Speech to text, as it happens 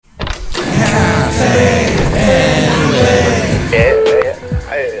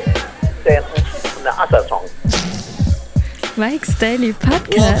Mike's Daily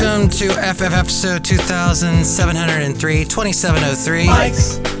Podcast. Welcome to FF episode 2703, 2703.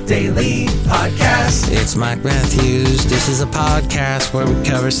 Mike's Daily Podcast. It's Mike Matthews. This is a podcast where we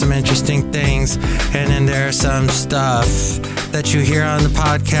cover some interesting things, and then there's some stuff that you hear on the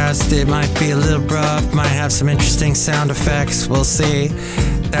podcast. It might be a little rough, might have some interesting sound effects. We'll see.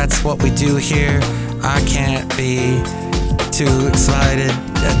 That's what we do here. I can't be too excited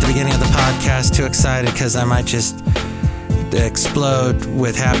at the beginning of the podcast, too excited because I might just explode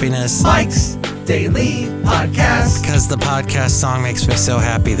with happiness. Mike's Daily Podcast. Because the podcast song makes me so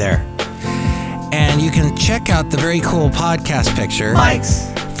happy there. And you can check out the very cool podcast picture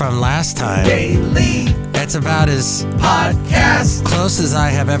Mike's from last time. Daily It's about as Podcast. close as I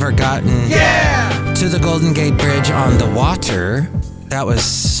have ever gotten to the Golden Gate Bridge on the water. That was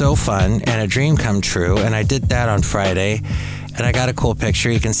so fun and a dream come true. And I did that on Friday. And I got a cool picture.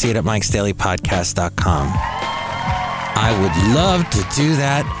 You can see it at mikesdailypodcast.com. I would love to do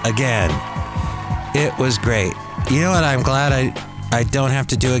that again. It was great. You know what I'm glad I don't have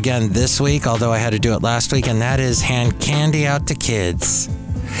to do again this week, although I had to do it last week, and that is hand candy out to kids.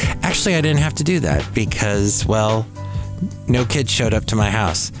 Actually, I didn't have to do that because, well, no kids showed up to my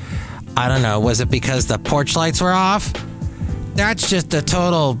house. I don't know. Was it because the porch lights were off? That's just a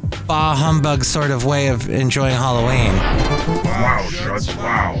total bah humbug sort of way of enjoying Halloween. Wow, Shuts,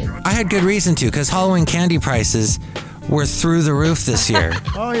 wow. I had good reason to, because Halloween candy prices were through the roof this year.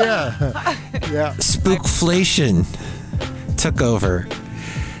 Oh, yeah. Yeah. Spookflation took over.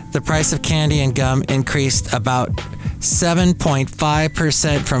 The price of candy and gum increased about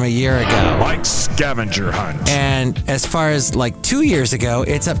 7.5% from a year ago. Like scavenger hunt. And as far as like 2 years ago,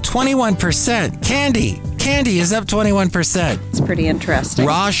 it's up 21%. Candy is up 21%. It's pretty interesting.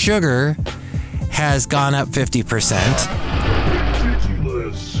 Raw sugar has gone up 50%.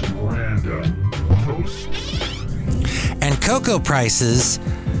 Ridiculous random post. And cocoa prices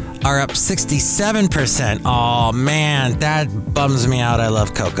are up 67%. Oh man, that bums me out. I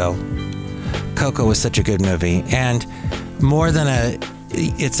love Coco. Coco was such a good movie. And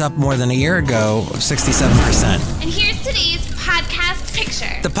it's up more than a year ago, 67%. And here's today's podcast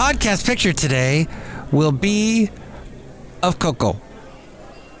picture. The podcast picture today will be of Coco.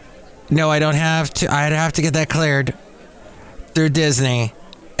 No, I don't have to. I'd have to get that cleared through Disney,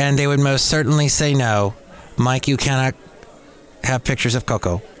 and they would most certainly say no. Mike, you cannot have pictures of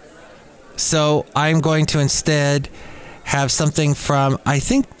Coco. So I'm going to instead have something from, I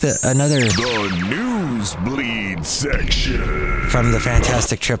think, another The Newsbleed section. from the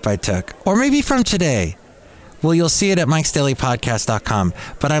fantastic trip I took. Or maybe from today. Well, you'll see it at mikesdailypodcast.com.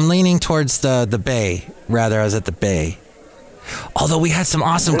 But I'm leaning towards the bay. Rather, I was at the bay. Although we had some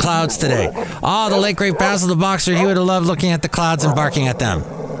awesome clouds today. Oh, the late great Basil the Boxer, he would have loved looking at the clouds and barking at them.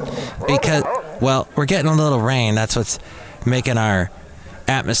 Because, well, we're getting a little rain. That's what's making our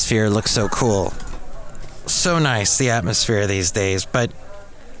atmosphere look so cool. So nice, the atmosphere these days. But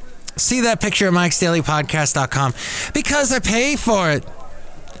see that picture at mikesdailypodcast.com because I pay for it.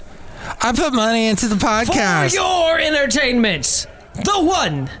 I put money into the podcast. For your entertainment, the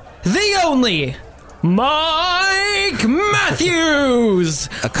one, the only, Mike Matthews.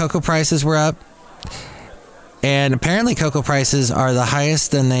 Cocoa prices were up. And apparently cocoa prices are the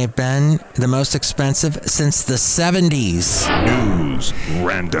highest than they've been, the most expensive since the 70s. News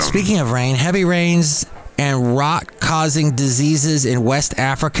random. Speaking of rain, heavy rains and rot-causing diseases in West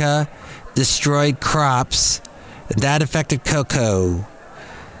Africa destroyed crops. That affected cocoa.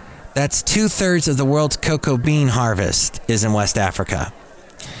 That's 2/3 of the world's cocoa bean harvest is in West Africa.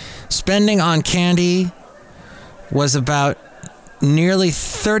 Spending on candy was about nearly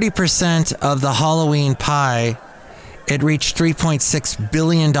 30% of the Halloween pie. It reached $3.6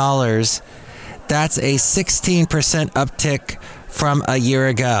 billion. That's a 16% uptick from a year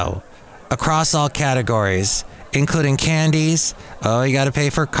ago across all categories, including candies. Oh, you got to pay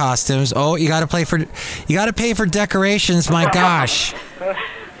for costumes. Oh, you got to pay for decorations. My gosh.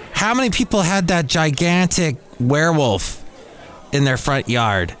 How many people had that gigantic werewolf in their front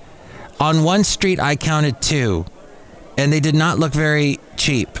yard? On one street, I counted 2. And they did not look very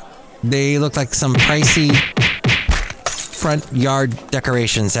cheap. They looked like some pricey front yard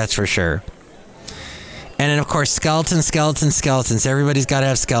decorations, that's for sure. And then, of course, skeletons. Everybody's got to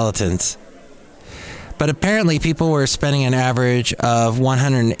have skeletons. But apparently people were spending an average of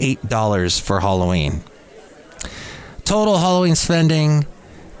 $108 for Halloween. Total Halloween spending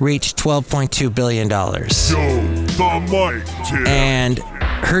reached $12.2 billion. Show the mic tip. And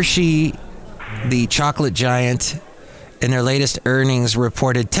Hershey, the chocolate giant, in their latest earnings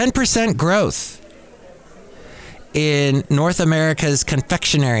reported 10% growth in North America's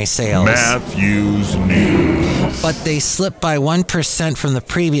confectionery sales. Matthews News. But they slipped by 1% from the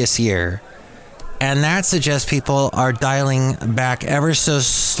previous year. And that suggests people are dialing back ever so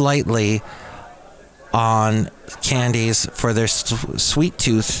slightly on candies for their sweet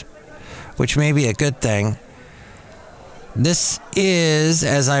tooth, which may be a good thing. This is,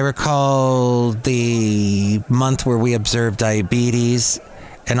 as I recall, the month where we observe diabetes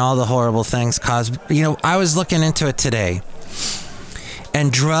and all the horrible things caused. You know, I was looking into it today.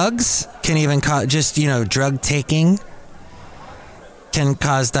 And drugs can even cause, drug taking can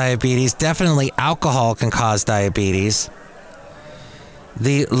cause diabetes. Definitely alcohol can cause diabetes.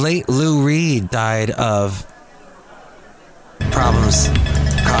 The late Lou Reed died of problems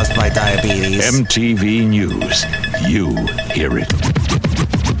caused by diabetes. MTV News. You hear it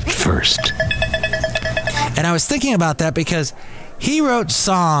first. And I was thinking about that because he wrote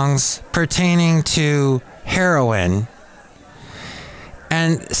songs pertaining to heroin.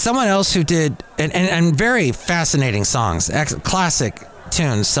 And someone else who did, and very fascinating songs, classic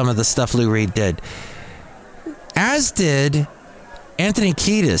tunes, some of the stuff Lou Reed did. As did Anthony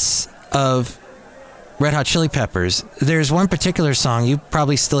Kiedis of Red Hot Chili Peppers. There's one particular song, you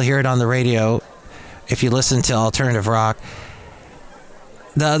probably still hear it on the radio if you listen to alternative rock,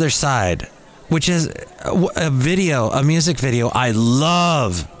 The Other Side, which is a music video. I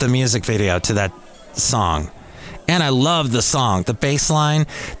love the music video to that song. And I love the song, the bass line.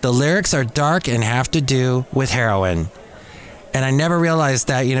 The lyrics are dark and have to do with heroin. And I never realized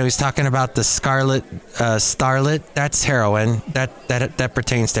that, he's talking about the starlet. That's heroin. That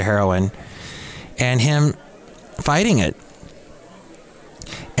pertains to heroin. And him fighting it.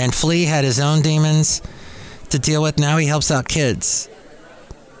 And Flea had his own demons to deal with. Now he helps out kids.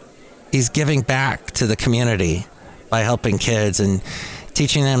 He's giving back to the community by helping kids and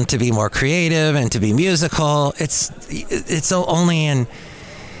teaching them to be more creative and to be musical. It's only in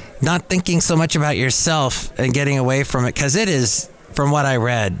not thinking so much about yourself and getting away from it, because it is, from what I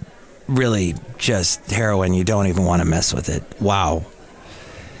read, really just heroin. You don't even want to mess with it. Wow.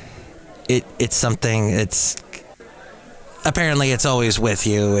 It's something, apparently it's always with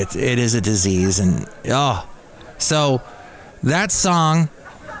you. It is a disease. And so that song,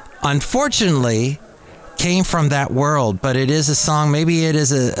 unfortunately, came from that world, but it is a song, maybe it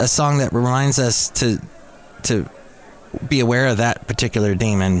is a song that reminds us to be aware of that particular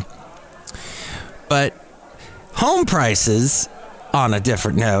demon. But home prices, on a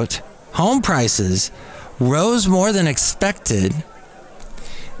different note, home prices rose more than expected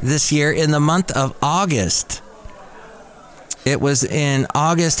this year in the month of August. It was in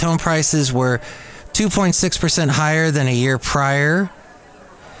August, home prices were 2.6% higher than a year prior.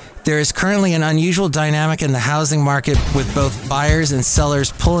 There is currently an unusual dynamic in the housing market, with both buyers and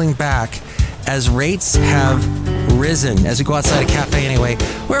sellers pulling back as rates have risen. As we go outside of Café Anyway,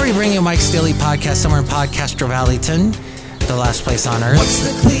 where we bring you Mike's Daily Podcast, somewhere in Podcastro Valleyton, the last place on earth. What's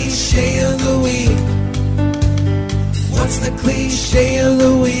the cliche of the week? What's the cliche of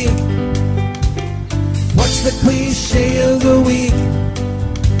the week? What's the cliche of the week?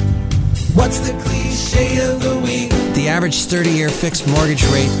 What's the cliche of the week? The average 30-year fixed mortgage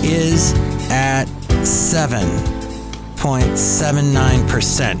rate is at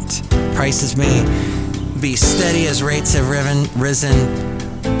 7.79%. Prices may be steady as rates have risen,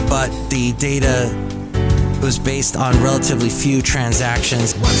 but the data was based on relatively few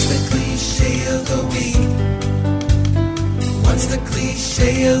transactions. What's the cliche of the week? What's the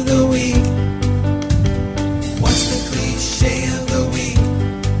cliche of the week? What's the cliche of the week?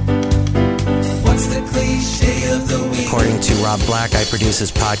 What's the cliche of the week? According to Rob Black, I produce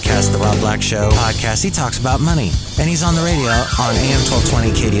his podcast, The Rob Black Show podcast. He talks about money. And he's on the radio on AM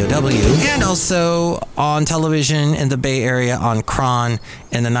 1220 KDOW, and also on television in the Bay Area on KRON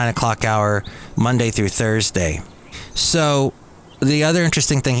in the 9 o'clock hour, Monday through Thursday. So the other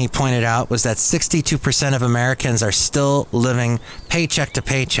interesting thing he pointed out was that 62% of Americans are still living paycheck to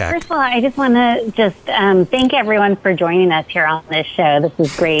paycheck. First of all, I just want to thank everyone for joining us here on this show. This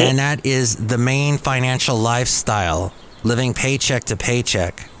is great. And that is the main financial lifestyle, living paycheck to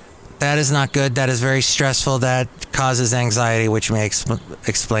paycheck. That is not good. That is very stressful. That causes anxiety, which may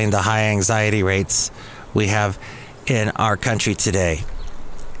explain the high anxiety rates we have in our country today.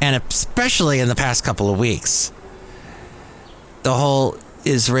 And especially in the past couple of weeks. The whole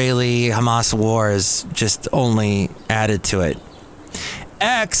Israeli-Hamas war has just only added to it.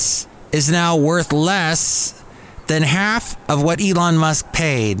 X is now worth less than half of what Elon Musk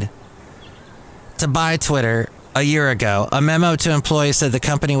paid to buy Twitter a year ago. A memo to employees said the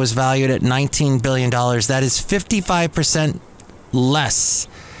company was valued at $19 billion. That is 55% less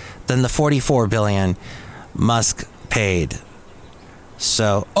than the $44 billion Musk paid.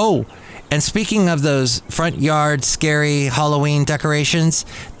 So, and speaking of those front yard scary Halloween decorations,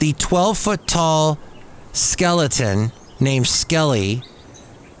 the 12-foot tall skeleton named Chely,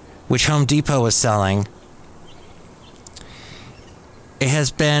 which Home Depot was selling, it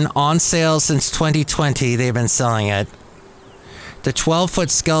has been on sale since 2020. They've been selling it. The 12-foot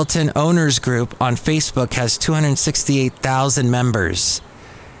skeleton owners group on Facebook has 268,000 members.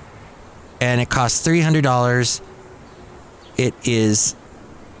 And it costs $300. It is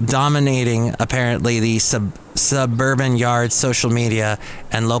dominating, apparently, the suburban yard social media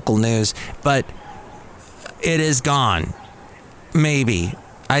and local news. But it is gone. Maybe.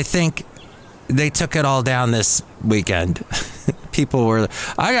 I think they took it all down this weekend. People were,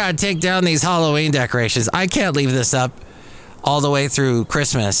 I gotta take down these Halloween decorations. I can't leave this up all the way through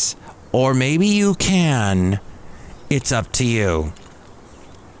Christmas. Or maybe you can. It's up to you.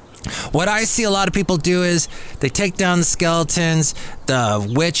 What I see a lot of people do is they take down the skeletons, the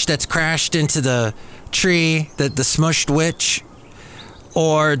witch that's crashed into the tree, the smushed witch,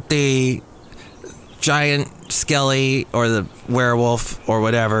 or the giant skelly or the werewolf or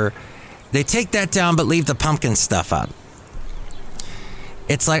whatever. They take that down but leave the pumpkin stuff up.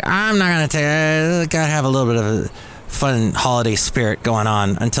 It's like, I'm not going to take it. Gotta have a little bit of a fun holiday spirit going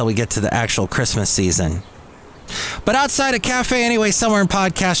on until we get to the actual Christmas season. But outside of Café Anyway, somewhere in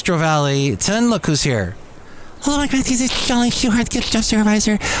Podcastro Valley, look who's here. Hello, Mike Matthews. It's Chely Shoehart, gift shop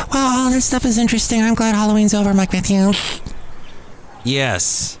supervisor. Well, all this stuff is interesting. I'm glad Halloween's over, Mike Matthews.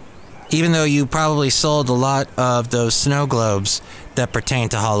 Yes. Even though you probably sold a lot of those snow globes that pertain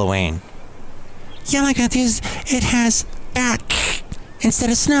to Halloween. Yeah, Mike Matthews, it has bats instead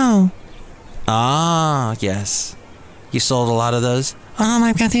of snow. Ah, yes. You sold a lot of those? Oh,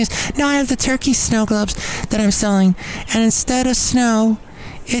 Mike Matthews. No, I have the turkey snow globes that I'm selling. And instead of snow,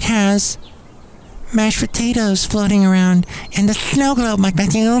 it has mashed potatoes floating around in the snow globe, Mike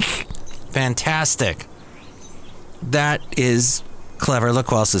Matthews. Fantastic. That is clever. Look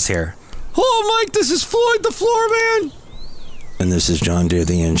who else is here. Hello, Mike. This is Floyd the Floorman. And this is John Deere,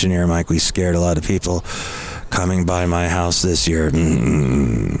 the engineer. Mike, we scared a lot of people coming by my house this year.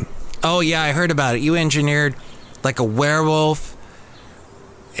 Oh, yeah, I heard about it. You engineered like a werewolf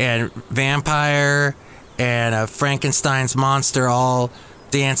and vampire and a Frankenstein's monster all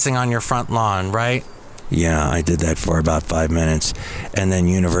dancing on your front lawn, right? Yeah, I did that for about 5 minutes, and then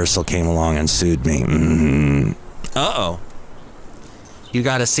Universal came along and sued me. Uh-oh. You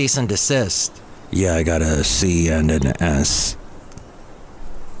got a cease and desist. Yeah, I got a C and an S.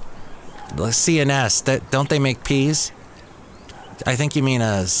 The C and S, don't they make P's? I think you mean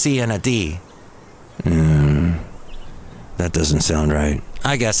a C and a D. That doesn't sound right.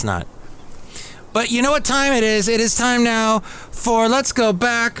 I guess not. But you know what time it is? It is time now for Let's Go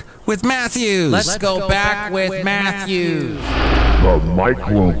Back with Matthews. Let's go back with Matthews. The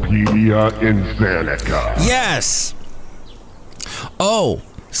Myclopedia Insantica. Yes. Oh,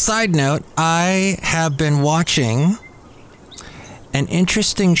 side note, I have been watching an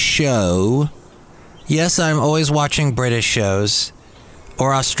interesting show. Yes, I'm always watching British shows,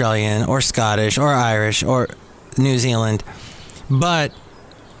 or Australian, or Scottish, or Irish, or New Zealand, but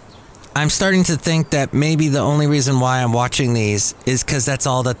I'm starting to think that maybe the only reason why I'm watching these is because that's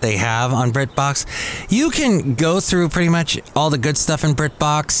all that they have on BritBox. You can go through pretty much all the good stuff in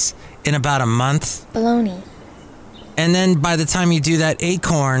BritBox in about a month. Baloney. And then by the time you do that,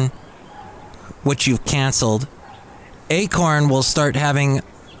 Acorn, which you've canceled, Acorn will start having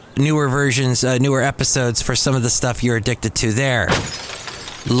newer versions, newer episodes for some of the stuff you're addicted to there.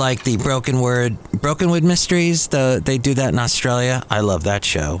 Like the Brokenwood Mysteries. They do that in Australia. I love that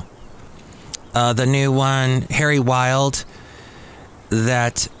show. The new one, Harry Wild,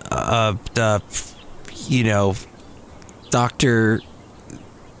 that, Dr.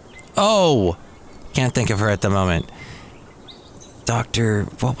 Oh, can't think of her at the moment.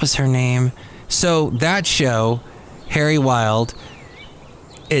 What was her name? So that show, Harry Wild,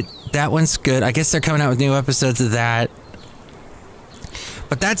 that one's good. I guess they're coming out with new episodes of that.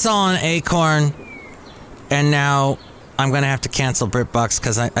 But that's all on Acorn, and now I'm going to have to cancel BritBox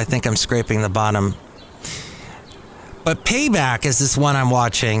because I think I'm scraping the bottom. But Payback is this one I'm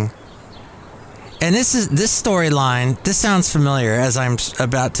watching, and this storyline, this sounds familiar as I'm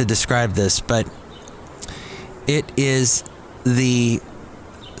about to describe this, but it is the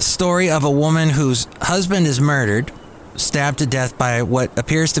story of a woman whose husband is murdered, stabbed to death by what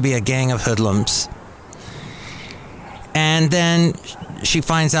appears to be a gang of hoodlums. And then she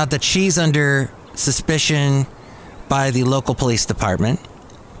finds out that she's under suspicion by the local police department.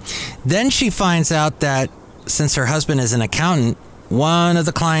 Then she finds out that since her husband is an accountant, one of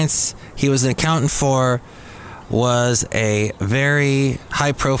the clients he was an accountant for was a very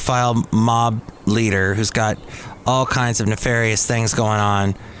high-profile mob leader who's got all kinds of nefarious things going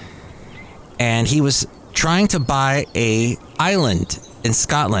on. And he was trying to buy a island in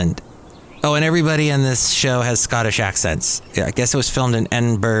Scotland. Oh, and everybody in this show has Scottish accents. Yeah, I guess it was filmed in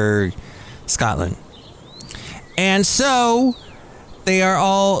Edinburgh, Scotland. And so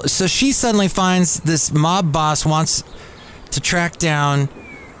so she suddenly finds this mob boss wants to track down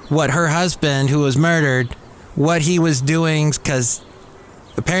what her husband, who was murdered, what he was doing, because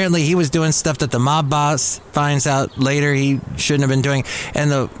apparently he was doing stuff that the mob boss finds out later he shouldn't have been doing.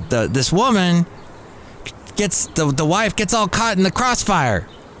 And this woman gets, the wife gets all caught in the crossfire.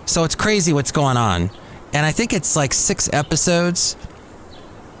 So it's crazy what's going on. And I think it's like 6 episodes.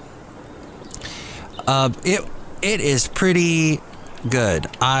 It is pretty good.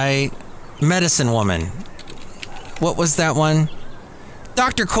 Medicine Woman. What was that one?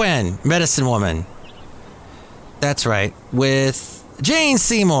 Dr. Quinn, Medicine Woman. That's right. With Jane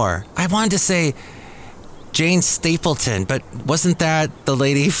Seymour. I wanted to say Jane Stapleton, but wasn't that the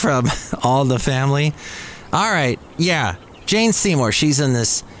lady from All the Family? All right. Yeah. Jane Seymour. She's in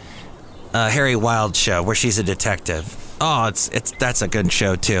this Harry Wilde show where she's a detective. Oh, that's a good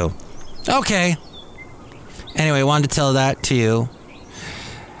show too. Okay. Anyway, wanted to tell that to you.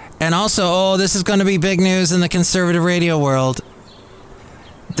 And also, this is going to be big news in the conservative radio world.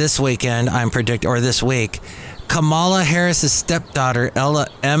 This weekend, this week, Kamala Harris's stepdaughter, Ella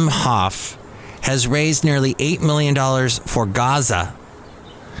Emhoff, has raised nearly $8 million for Gaza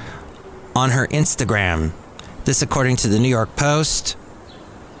on her Instagram. This according to the New York Post.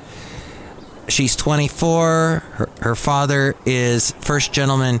 She's 24. Her father is First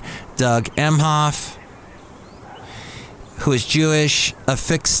Gentleman Doug Emhoff, who is Jewish,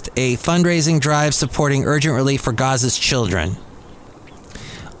 affixed a fundraising drive supporting urgent relief for Gaza's children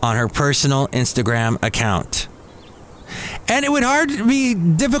on her personal Instagram account. And it would be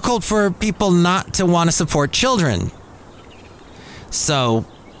difficult for people not to want to support children. So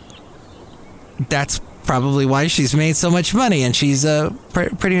that's probably why she's made so much money, and she's a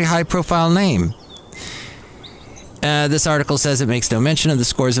pretty high-profile name. This article says it makes no mention of the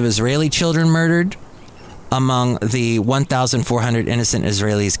scores of Israeli children murdered among the 1,400 innocent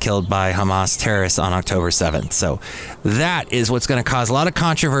Israelis killed by Hamas terrorists on October 7th. So that is what's going to cause a lot of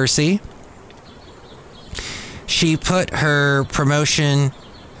controversy. She put her promotion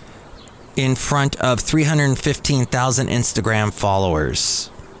in front of 315,000 Instagram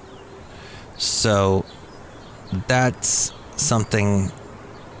followers. So that's something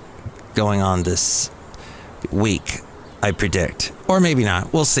going on this week, I predict. Or maybe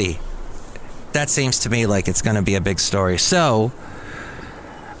not. We'll see. That seems to me like it's going to be a big story. So,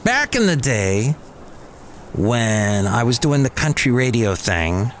 back in the day, when I was doing the country radio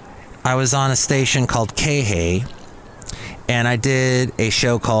thing, I was on a station called K-Hay, and I did a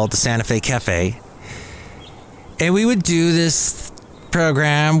show called the Santa Fe Cafe. And we would do this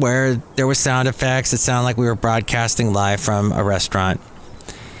program where there were sound effects. It sounded like we were broadcasting live from a restaurant.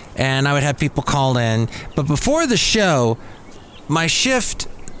 And I would have people call in. But before the show, my shift,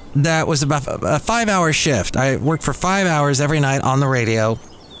 that was about a 5-hour shift. I worked for 5 hours every night on the radio.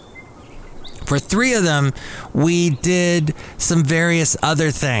 For 3 of them, we did some various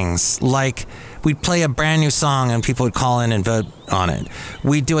other things, like we'd play a brand new song and people would call in and vote on it.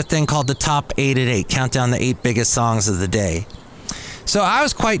 We'd do a thing called the Top 8 at 8, count down the 8 biggest songs of the day. So I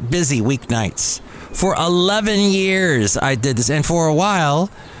was quite busy weeknights. For 11 years, I did this. And for a while,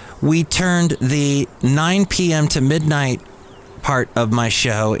 we turned the 9 p.m. to midnight part of my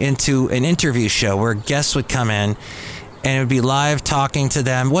show into an interview show where guests would come in and it would be live talking to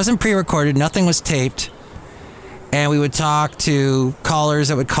them. It wasn't pre-recorded, nothing was taped. And we would talk to callers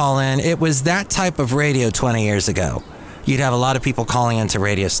that would call in. It was that type of radio 20 years ago. You'd have a lot of people calling into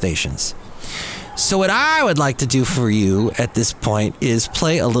radio stations. So what I would like to do for you at this point is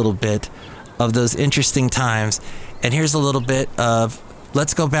play a little bit of those interesting times. And here's a little bit of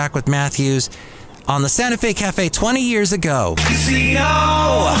Let's Go Back with Matthews on the Santa Fe Cafe 20 years ago.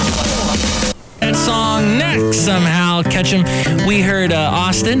 That song next somehow. Catch him. We heard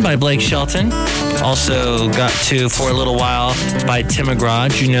Austin by Blake Shelton. Also got to For a Little While by Tim McGraw.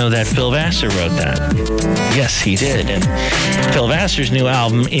 You know that Phil Vassar wrote that. Yes, he did. And Phil Vassar's new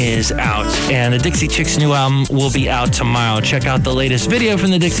album is out. And the Dixie Chicks' new album will be out tomorrow. Check out the latest video from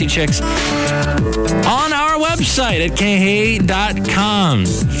the Dixie Chicks on our website at khay.com.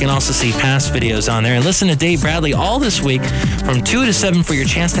 You can also see past videos on there. And listen to Dave Bradley all this week from 2 to 7 for your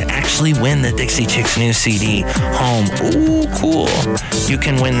chance to actually win the Dixie Chicks' new CD home. Ooh, cool. You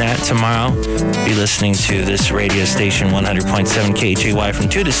can win that tomorrow. Be be listening to this radio station, 100.7 KHAY from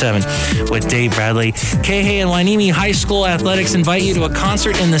 2 to 7 with Dave Bradley. KHAY and Hueneme High School Athletics invite you to a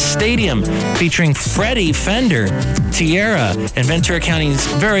concert in the stadium featuring Freddie Fender, Tierra, and Ventura County's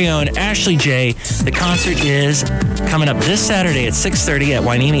very own Ashley J. The concert is coming up this Saturday at 6:30 at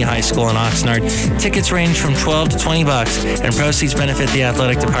Hueneme High School in Oxnard. Tickets range from $12 to $20, and proceeds benefit the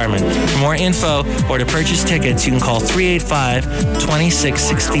athletic department. For more info or to purchase tickets, you can call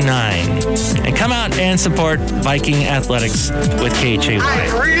 385-2669. And come out and support Viking Athletics with KHAY. I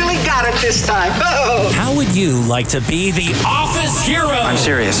really got it this time. Oh. How would you like to be the office hero? I'm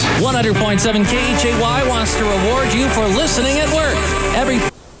serious. 100.7 KHAY wants to reward you for listening at work.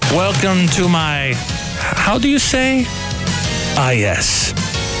 Welcome to my, how do you say? Yes,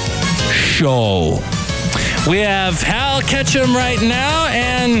 show. We have Hal Ketchum right now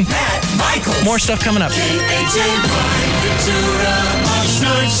and Matt Michaels. More stuff coming up.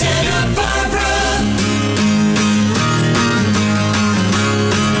 Santa Barbara.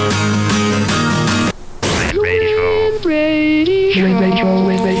 The Wayne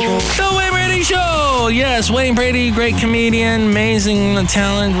Brady Show. Yes, Wayne Brady, great comedian, amazing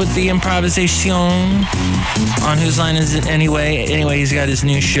talent with the improvisation. On Whose Line Is It Anyway? Anyway, he's got his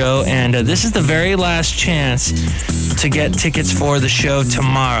new show, and this is the very last chance to get tickets for the show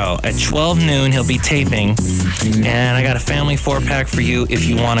tomorrow at 12 noon. He'll be taping, and I got a family 4-pack for you if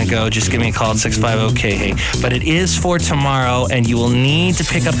you want to go. Just give me a call at 650-KHAY. But it is for tomorrow, and you will need to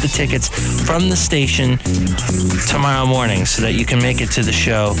pick up the tickets from the station tomorrow morning so that you can make it to the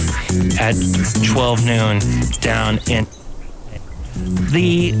show at 12 noon down in...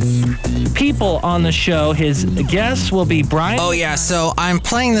 The people on the show, his guests will be Brian. Oh yeah, so I'm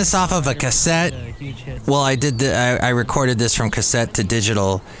playing this off of a cassette. Well, I recorded this from cassette to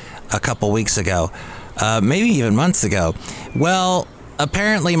digital a couple weeks ago, maybe even months ago. Well,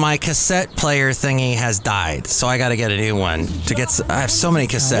 apparently my cassette player thingy has died, so I got to get a new one. I have so many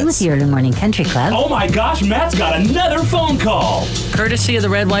cassettes. With your Early Morning Country Club. Oh my gosh, Matt's got another phone call. Courtesy of the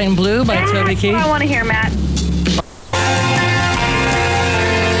Red, White, and Blue by Toby Keith. I want to hear Matt.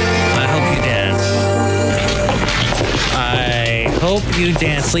 Hope you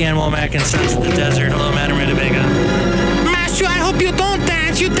dance. Leanne Womack and Sons of the Desert. Hello, Madam Rutabaga. Master, I hope you don't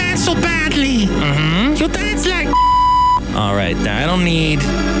dance. You dance so badly. Mm-hmm. You dance like... All right, I don't need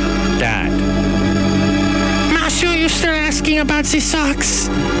that. Master, you're still asking about the socks?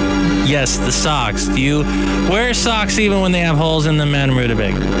 Yes, the socks. Do you wear socks even when they have holes in them, Madam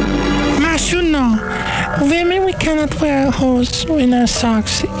Rutabaga? Master, no. Women, we cannot wear holes in our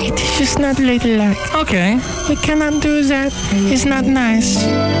socks. It is just not ladylike. Okay. We cannot do that. It's not nice.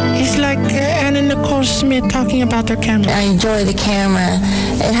 It's like Anna Nicole Smith talking about her camera. I enjoy the camera.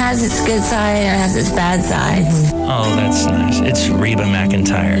 It has its good side and it has its bad sides. Oh, that's nice. It's Reba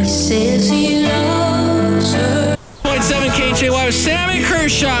McEntire. Says he loves her. 0.7 KHAY with Sammy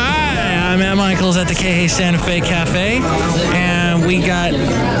Kershaw. Hi, I'm Matt Michaels at the KHAY Santa Fe Cafe, and we got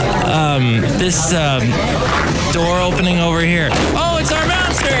this door opening over here. Oh, it's our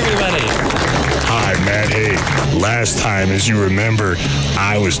monster, everybody. Hi, Matt. Hey, last time, as you remember,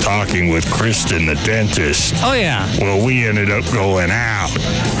 I was talking with Kristen, the dentist. Oh, yeah. Well, we ended up going out,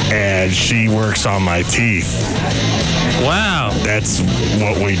 and she works on my teeth. Wow. That's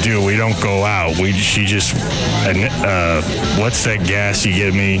what we do. We don't go out. She just, what's that gas you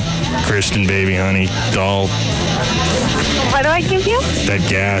give me, Kristen, baby, honey, doll? What do I give you? That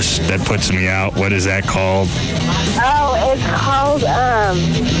gas that puts me out. What is that called? Oh, it's called,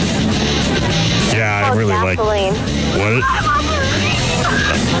 Yeah, I really gasoline. What?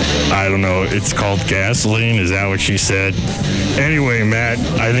 I don't know. It's called gasoline. Is that what she said? Anyway, Matt,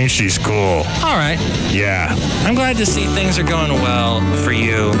 I think she's cool. All right. Yeah. I'm glad to see things are going well for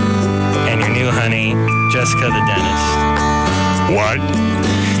you and your new honey, Jessica the dentist. What?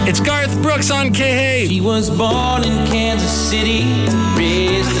 It's Garth Brooks on KHAY. She was born in Kansas City,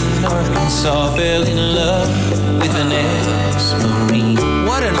 raised in Arkansas, fell in love with an ex-Marine.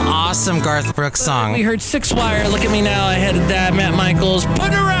 What an awesome Garth Brooks song. We heard Six Wire, Look at Me Now, ahead of that, Matt Michaels,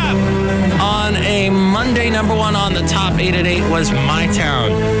 Put Her Up! On a Monday, number one on the top 8 at 8 was My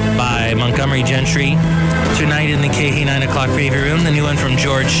Town by Montgomery Gentry. Tonight in the KHAY 9 o'clock preview room, the new one from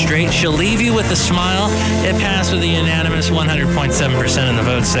George Strait, She'll Leave You with a Smile. It passed with a unanimous 100.7% of the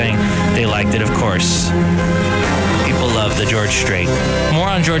votes saying they liked it, of course. will love the George Strait. More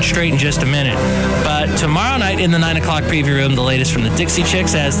on George Strait in just a minute. But tomorrow night in the 9 o'clock preview room, the latest from the Dixie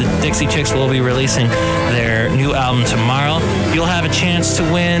Chicks, as the Dixie Chicks will be releasing their new album tomorrow. You'll have a chance to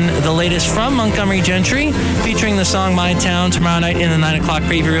win the latest from Montgomery Gentry, featuring the song My Town, tomorrow night in the 9 o'clock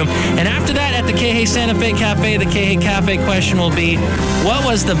preview room. And after that, at the Café Santa Fe Cafe, the Café Cafe question will be, what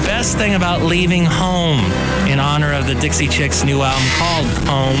was the best thing about leaving home? In honor of the Dixie Chicks' new album called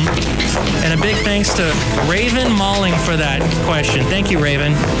Home. And a big thanks to Raven Malling for that question. Thank you,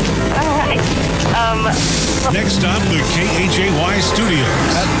 Raven. Next stop, the KHAY studio.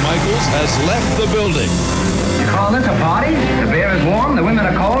 Pat Michaels has left the building. You call this a party? The beer is warm, the women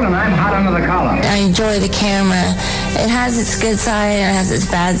are cold, and I'm hot under the collar. I enjoy the camera. It has its good side and it has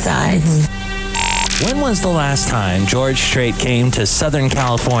its bad sides. When was the last time George Strait came to Southern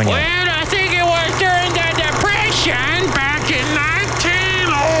California? Well, I think it was during the Depression back in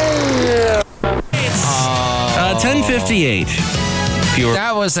 10:58.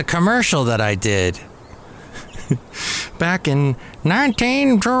 That was a commercial that I did. Back in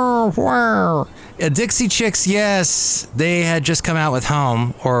 19... Dixie Chicks, yes. They had just come out with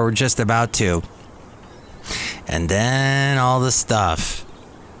Home, or were just about to. And then all the stuff.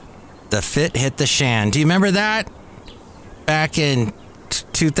 The fit hit the shan. Do you remember that? Back in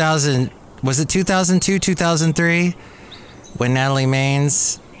 2000, was it 2002, 2003? When Natalie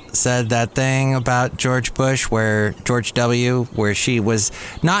Maines said that thing about George Bush, George W., where she was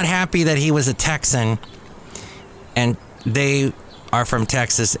not happy that he was a Texan. And they are from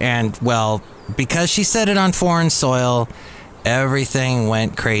Texas. And, well, because she said it on foreign soil, everything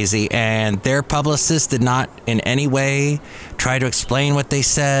went crazy. And their publicist did not in any way try to explain what they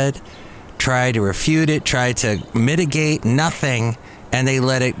said, try to refute it, try to mitigate, nothing. And they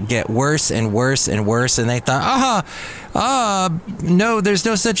let it get worse and worse and worse. And they thought, no, there's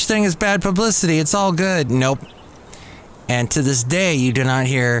no such thing as bad publicity. It's all good. Nope. And to this day, you do not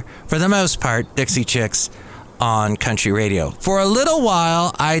hear, for the most part, Dixie Chicks on country radio. For a little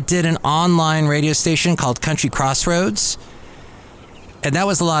while, I did an online radio station called Country Crossroads. And that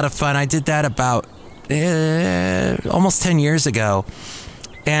was a lot of fun. I did that about almost 10 years ago.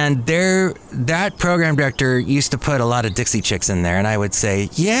 And that program director used to put a lot of Dixie Chicks in there. And I would say,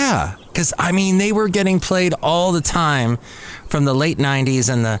 yeah. Because, I mean, they were getting played all the time from the late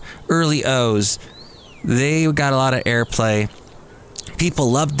 90s and the early O's. They got a lot of airplay. People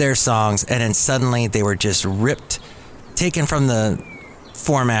loved their songs. And then suddenly they were just ripped, taken from the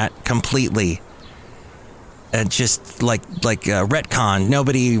format completely. And just like retcon.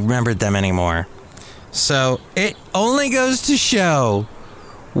 Nobody remembered them anymore. So it only goes to show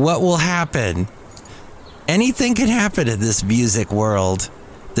what will happen. Anything can happen in this music world,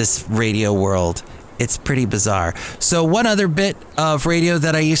 this radio world. It's pretty bizarre. So one other bit of radio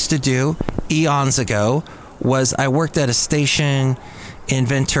that I used to do eons ago was I worked at a station in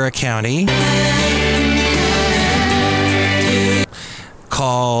Ventura County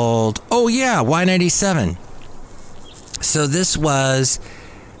called, Y97. So this was,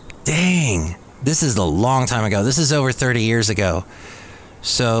 this is a long time ago. This is over 30 years ago.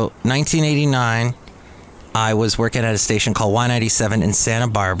 So 1989, I was working at a station called Y97 in Santa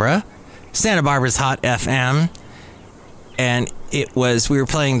Barbara. Santa Barbara's Hot FM. And we were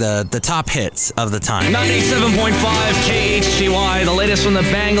playing the top hits of the time. 97.5 KHGY, the latest from the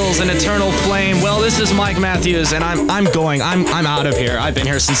Bangles and Eternal Flame. Well, this is Mike Matthews, and I'm out of here. I've been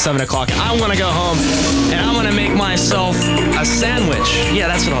here since 7 o'clock. I want to go home, and I'm going to make myself a sandwich. Yeah,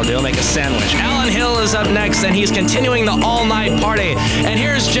 that's what I'll do. I'll make a sandwich. Alan Hill is up next, and he's continuing the all-night party. And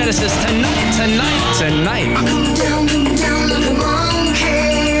here's Genesis tonight.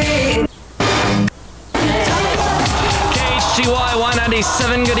 KHGY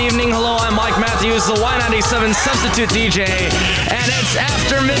Y97, good evening. Hello, I'm Mike Matthews, the Y97 substitute DJ. And it's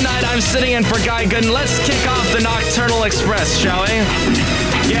after midnight. I'm sitting in for Guy Gooden. Let's kick off the Nocturnal Express, shall we?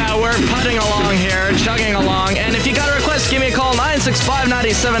 Yeah, we're putting along here, chugging along. And if you got a request, give me a call,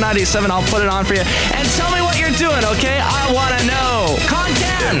 965-9797. I'll put it on for you. And tell me what you're doing, okay? I want to know.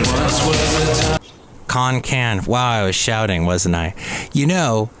 Con Can. Wow, I was shouting, wasn't I? You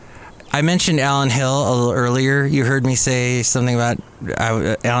know, I mentioned Alan Hill a little earlier. You heard me say something about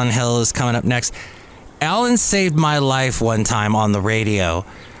Alan Hill is coming up next. Alan saved my life one time on the radio.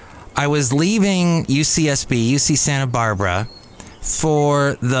 I was leaving UC Santa Barbara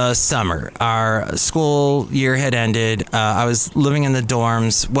for the summer. Our school year had ended. I was living in the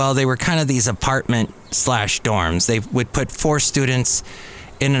dorms. Well, they were kind of these apartment/dorms. They would put 4 students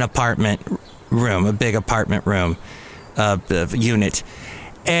in an apartment room, a big apartment room unit.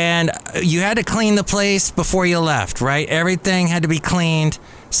 And you had to clean the place before you left, right? Everything had to be cleaned,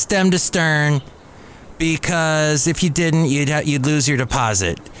 stem to stern, because if you didn't, you'd lose your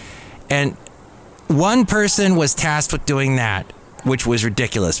deposit. And one person was tasked with doing that, which was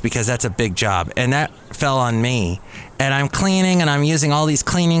ridiculous because that's a big job. And that fell on me. And I'm cleaning and I'm using all these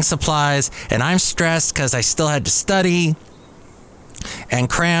cleaning supplies and I'm stressed because I still had to study and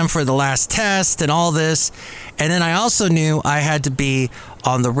cram for the last test and all this. And then I also knew I had to be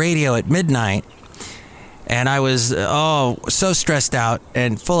on the radio at midnight. And I was, so stressed out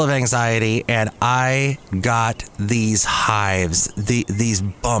and full of anxiety. And I got these hives, these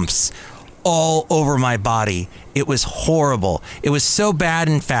bumps all over my body. It was horrible. It was so bad,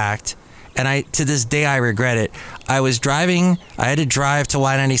 in fact, and to this day I regret it. I had to drive to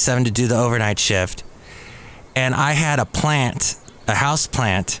Y97 to do the overnight shift. And I had a house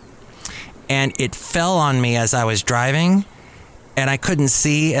plant, and it fell on me as I was driving. And I couldn't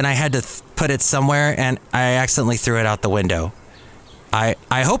see, and I had to put it somewhere, and I accidentally threw it out the window. I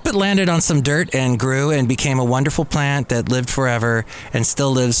hope it landed on some dirt and grew and became a wonderful plant that lived forever and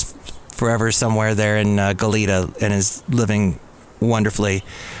still lives forever somewhere there in Goleta and is living wonderfully.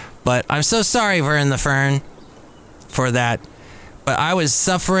 But I'm so sorry, Vern the Fern, for that. But I was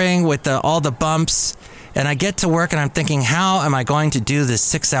suffering with all the bumps, and I get to work, and I'm thinking, how am I going to do this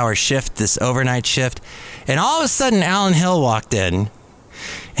 6-hour shift, this overnight shift? And all of a sudden, Alan Hill walked in,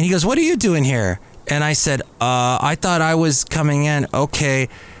 and he goes, "What are you doing here?" And I said, I thought I was coming in. Okay,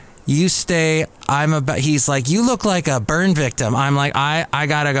 you stay. He's like, "You look like a burn victim." I'm like, I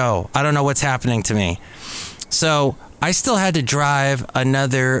gotta go. I don't know what's happening to me. So I still had to drive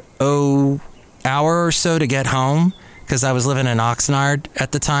another hour or so to get home because I was living in Oxnard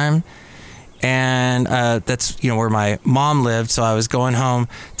at the time. And that's where my mom lived, so I was going home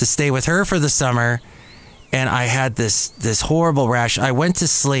to stay with her for the summer, and I had this horrible rash. I went to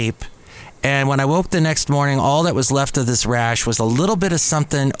sleep, and when I woke the next morning, all that was left of this rash was a little bit of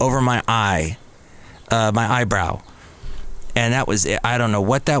something over my eye, my eyebrow, and that was it. I don't know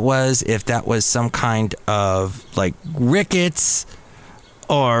what that was, if that was some kind of like rickets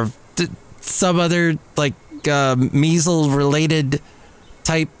or some other like measles-related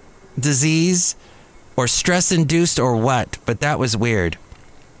type disease or stress-induced or what, but that was weird.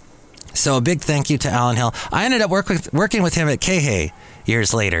 So a big thank you to Alan Hill. I ended up working with him at Kehe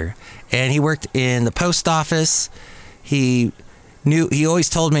years later, and he worked in the post office. He always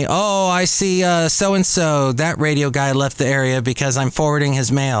told me, "Oh, I see so-and-so, that radio guy left the area because I'm forwarding his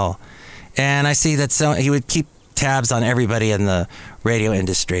mail." And I see that he would keep tabs on everybody in the radio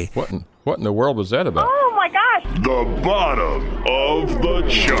industry. What in the world was that about? Oh my gosh! The bottom of the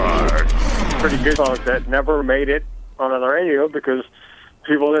chart. Pretty good songs that never made it on the radio because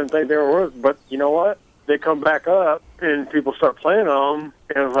people didn't think they were worth. But you know what? They come back up and people start playing them,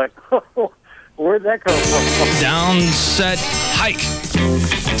 and it's like, oh, where'd that come from? Downset Hike.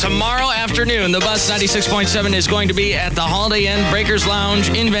 Tomorrow afternoon, the Bus 96.7 is going to be at the Holiday Inn Breakers Lounge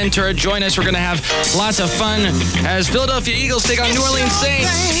in Ventura. Join us. We're going to have lots of fun as Philadelphia Eagles take on New Orleans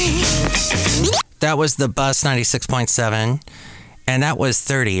Saints. That was the Bus 96.7, and that was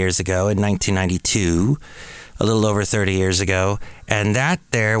 30 years ago in 1992, a little over 30 years ago. And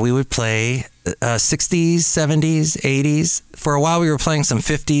we would play 60s, 70s, 80s. For a while, we were playing some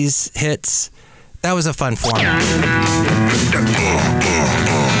 50s hits. That was a fun format.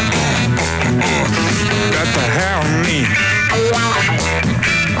 Got the hell me.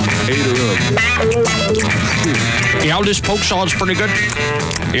 Ate her up. Yeah, this poke salad's pretty good.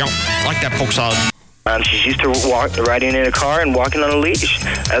 Yeah, I like that poke salad. She's used to riding in a car and walking on a leash.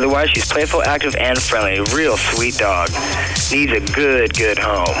 Otherwise, she's playful, active, and friendly. A real sweet dog. Needs a good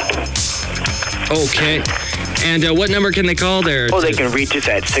home. Okay. And what number can they call there? Oh, they can reach us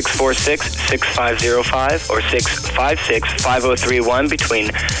at 646-6505 or 656-5031 between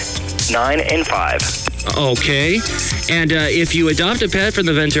 9 and 5. Okay. And if you adopt a pet from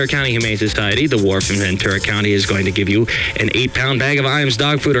the Ventura County Humane Society, the Wharf in Ventura County is going to give you an 8-pound bag of Iams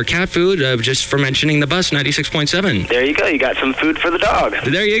dog food or cat food just for mentioning the Bus 96.7. There you go. You got some food for the dog.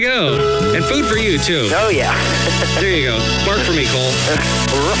 There you go. And food for you, too. Oh, yeah. There you go. Bark for me, Cole.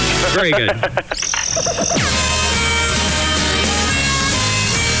 Very good.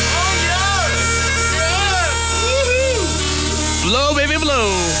 Blow, baby,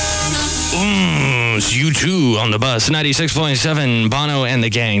 blow. It's U2 on the Bus 96.7. Bono and the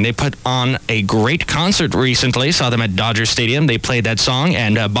gang. They put on a great concert recently. Saw them at Dodger Stadium. They played that song,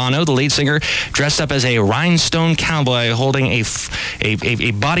 and Bono, the lead singer, dressed up as a rhinestone cowboy holding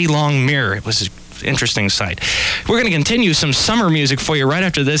a body-long mirror. It was an interesting sight. We're going to continue some summer music for you right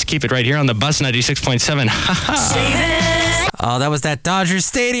after this. Keep it right here on the Bus 96.7. Oh, that was that Dodger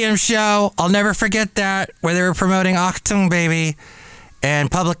Stadium show. I'll never forget that, where they were promoting Achtung Baby.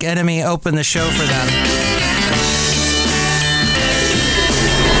 And Public Enemy opened the show for them.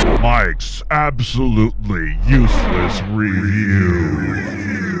 Mike's Absolutely Useless Review.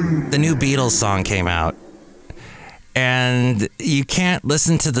 The new Beatles song came out. And you can't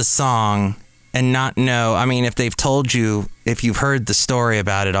listen to the song and not know, I mean, if they've told you, if you've heard the story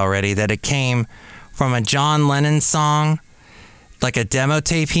about it already, that it came from a John Lennon song, like a demo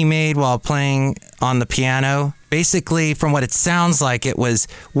tape he made while playing on the piano. Basically, from what it sounds like, it was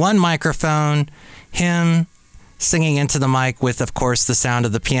one microphone, him singing into the mic with, of course, the sound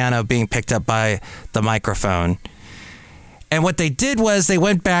of the piano being picked up by the microphone. And what they did was they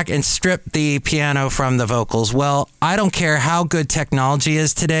went back and stripped the piano from the vocals. Well, I don't care how good technology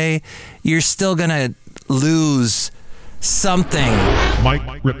is today, you're still going to lose something.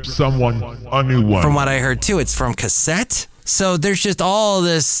 Mike ripped someone a new one. From what I heard, too, it's from cassette. So there's just all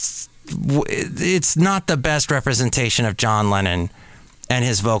this. It's not the best representation of John Lennon and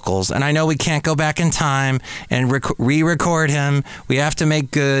his vocals. And I know we can't go back in time and re-record him. We have to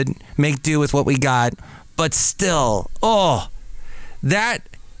make do with what we got. But still, that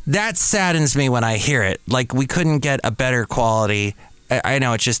saddens me when I hear it. Like, we couldn't get a better quality. I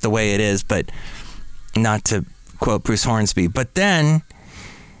know it's just the way it is, but not to quote Bruce Hornsby. But then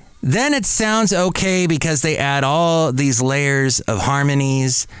it sounds okay because they add all these layers of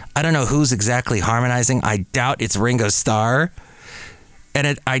harmonies. I don't know who's exactly harmonizing. I doubt it's Ringo Starr.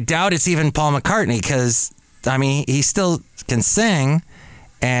 And I doubt it's even Paul McCartney because, I mean, he still can sing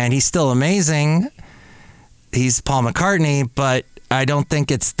and he's still amazing. He's Paul McCartney, but I don't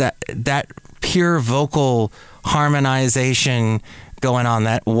think it's that pure vocal harmonization going on.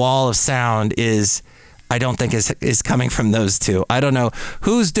 That wall of sound I don't think is coming from those two. I don't know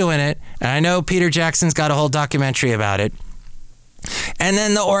who's doing it. And I know Peter Jackson's got a whole documentary about it. And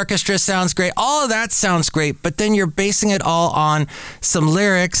then the orchestra sounds great. All of that sounds great, but then you're basing it all on some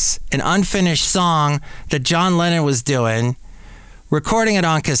lyrics, an unfinished song that John Lennon was doing, recording it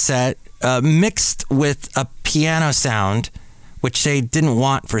on cassette, mixed with a piano sound, which they didn't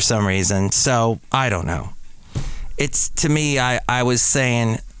want for some reason. So I don't know. It's, to me, I was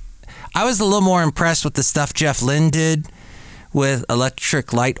saying, I was a little more impressed with the stuff Jeff Lynne did with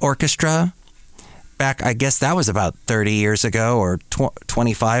Electric Light Orchestra. Back, I guess that was about 30 years ago, or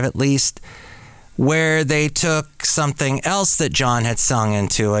 25 at least, where they took something else that John had sung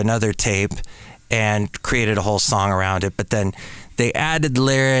into another tape and created a whole song around it. But then they added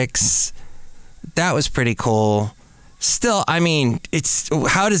lyrics. That was pretty cool. Still, I mean,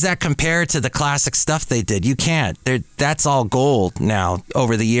 how does that compare to the classic stuff they did? You can't. That's all gold now.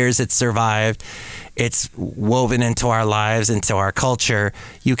 Over the years, it's survived. It's woven into our lives, into our culture.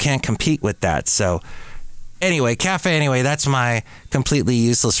 You can't compete with that. So, anyway, Café Anyway, that's my completely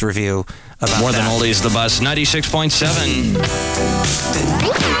useless review about More Than Oldies, the Bus,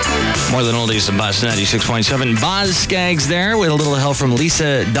 96.7. More Than Oldies, the Bus, 96.7. Boz Skaggs there with a little help from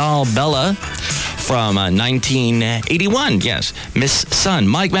Lisa Dahl-Bella from 1981. Yes, Miss Sun.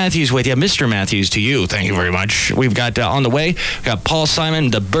 Mike Matthews with you. Mr. Matthews to you. Thank you very much. We've got on the way, we've got Paul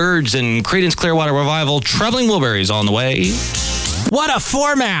Simon, The Byrds, and Creedence Clearwater Revival. Traveling Wilburys on the way. What a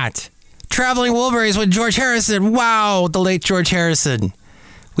format! Traveling Wilburys with George Harrison. Wow, the late George Harrison.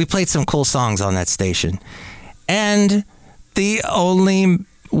 We played some cool songs on that station. And the only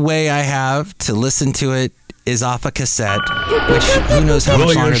way I have to listen to it is off a cassette, which who knows how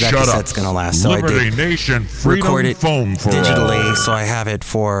much longer that cassette's going to last. So Liberty I did Nation, record it phone for digitally, all. so I have it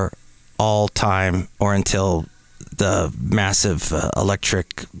for all time or until the massive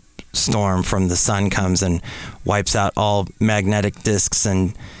electric storm from the sun comes and wipes out all magnetic discs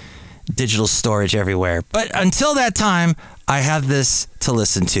and digital storage everywhere. But until that time, I have this to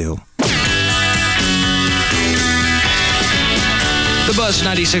listen to. The Bus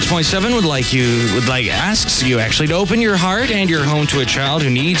 96.7 asks you actually to open your heart and your home to a child who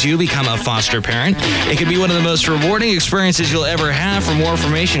needs you. Become a foster parent. It could be one of the most rewarding experiences you'll ever have. For more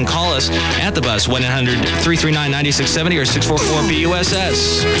information, call us at The Bus, 1-800-339-9670 or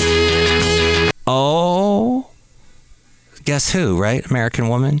 644-BUSS. Oh, guess who, right? American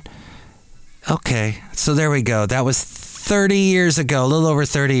Woman. Okay, so there we go. That was 30 years ago, a little over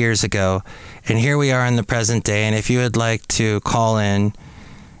 30 years ago. And here we are in the present day. And if you would like to call in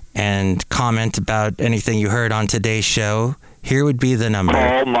and comment about anything you heard on today's show, here would be the number.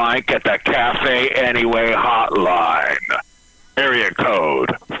 Call Mike at the Café Anyway hotline. Area code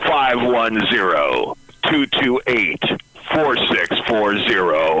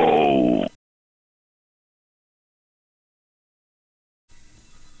 510-228-4640.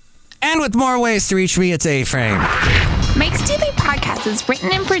 And with more ways to reach me, it's A-Frame. Mike's Daily Podcast is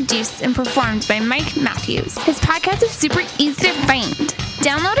written and produced and performed by Mike Matthews. His podcast is super easy to find.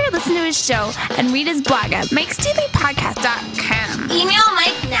 Download or listen to his show and read his blog at mikesdailypodcast.com. Email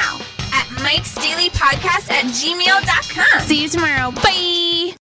Mike now at mikesdailypodcast@gmail.com. See you tomorrow. Bye!